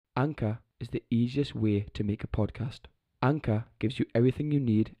Anchor is the easiest way to make a podcast. Anchor gives you everything you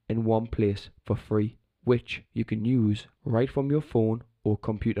need in one place for free, which you can use right from your phone or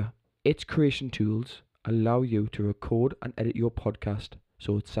computer. Its creation tools allow you to record and edit your podcast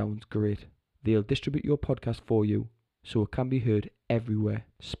so it sounds great. They'll distribute your podcast for you so it can be heard everywhere: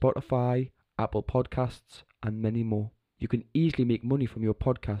 Spotify, Apple Podcasts, and many more. You can easily make money from your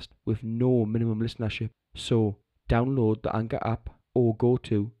podcast with no minimum listenership. So download the Anchor app or go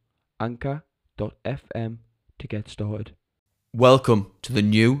to anchor.fm to get started. Welcome to the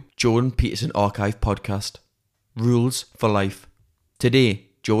new Jordan Peterson Archive podcast, Rules for Life. Today,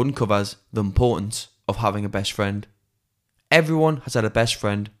 Jordan covers the importance of having a best friend. Everyone has had a best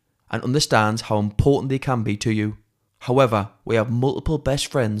friend and understands how important they can be to you. However, we have multiple best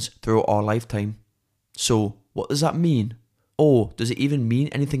friends throughout our lifetime. So, what does that mean? Or does it even mean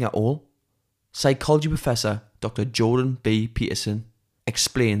anything at all? Psychology professor Dr. Jordan B. Peterson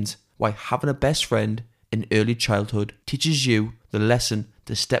explains why having a best friend in early childhood teaches you the lesson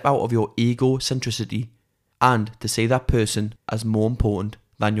to step out of your egocentricity and to see that person as more important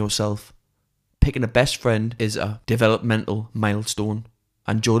than yourself. Picking a best friend is a developmental milestone,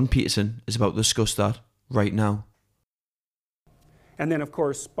 and Jordan Peterson is about to discuss that right now. And then, of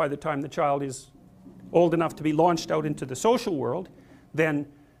course, by the time the child is old enough to be launched out into the social world, then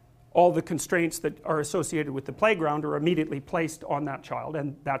all the constraints that are associated with the playground are immediately placed on that child,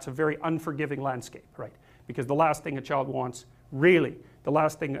 and that's a very unforgiving landscape, right? Because the last thing a child wants, really, the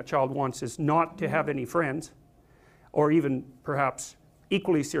last thing a child wants is not to have any friends, or even perhaps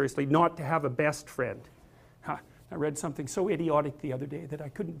equally seriously, not to have a best friend. I read something so idiotic the other day that I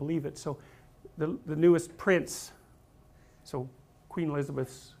couldn't believe it. So the newest prince, so Queen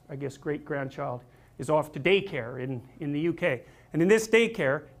Elizabeth's, I guess, great-grandchild, is off to daycare in the UK. And in this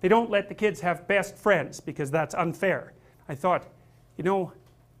daycare, they don't let the kids have best friends because that's unfair. I thought, you know,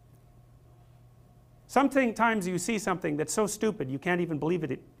 sometimes you see something that's so stupid you can't even believe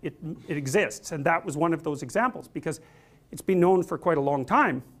it exists. And that was one of those examples, because it's been known for quite a long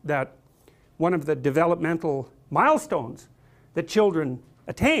time that one of the developmental milestones that children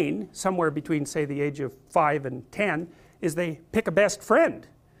attain somewhere between, say, the age of 5 and 10 is they pick a best friend.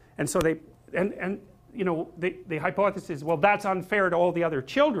 And so they, you know, the hypothesis is, well, that's unfair to all the other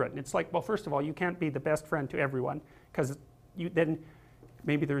children. It's like, well, first of all, you can't be the best friend to everyone, because then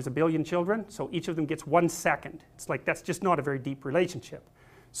maybe there's 1 billion children, so each of them gets 1 second. It's like, that's just not a very deep relationship.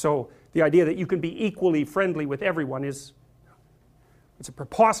 So the idea that you can be equally friendly with everyone is, it's a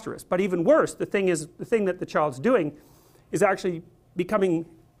preposterous. But even worse, the thing that the child's doing is actually becoming,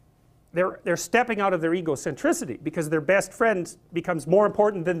 they're stepping out of their egocentricity, because their best friend becomes more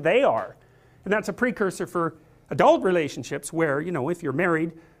important than they are. And that's a precursor for adult relationships where, you know, if you're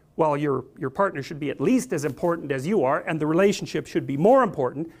married, well, your partner should be at least as important as you are, and the relationship should be more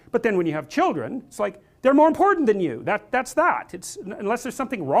important. But then when you have children, it's like, they're more important than you. That's that. It's, unless there's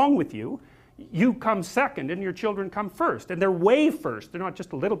something wrong with you, you come second and your children come first. And they're way first. They're not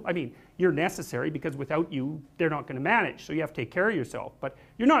just a little, I mean, you're necessary, because without you, they're not going to manage. So you have to take care of yourself. But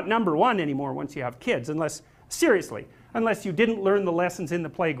you're not number one anymore once you have kids, unless, seriously, unless you didn't learn the lessons in the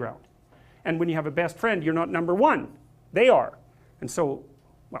playground. And when you have a best friend, you're not number one. They are. And so,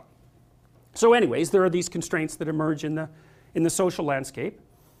 well, so anyways, there are these constraints that emerge in the social landscape.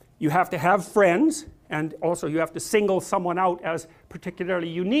 You have to have friends, and also you have to single someone out as particularly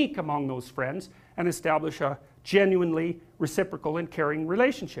unique among those friends and establish a genuinely reciprocal and caring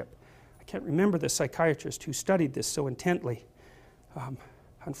relationship. I can't remember the psychiatrist who studied this so intently.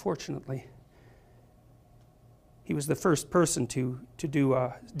 Unfortunately, he was the first person to do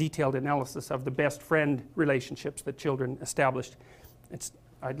a detailed analysis of the best friend relationships that children established.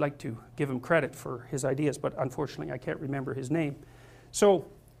 I'd like to give him credit for his ideas, but unfortunately I can't remember his name. So,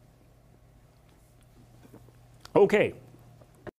 okay,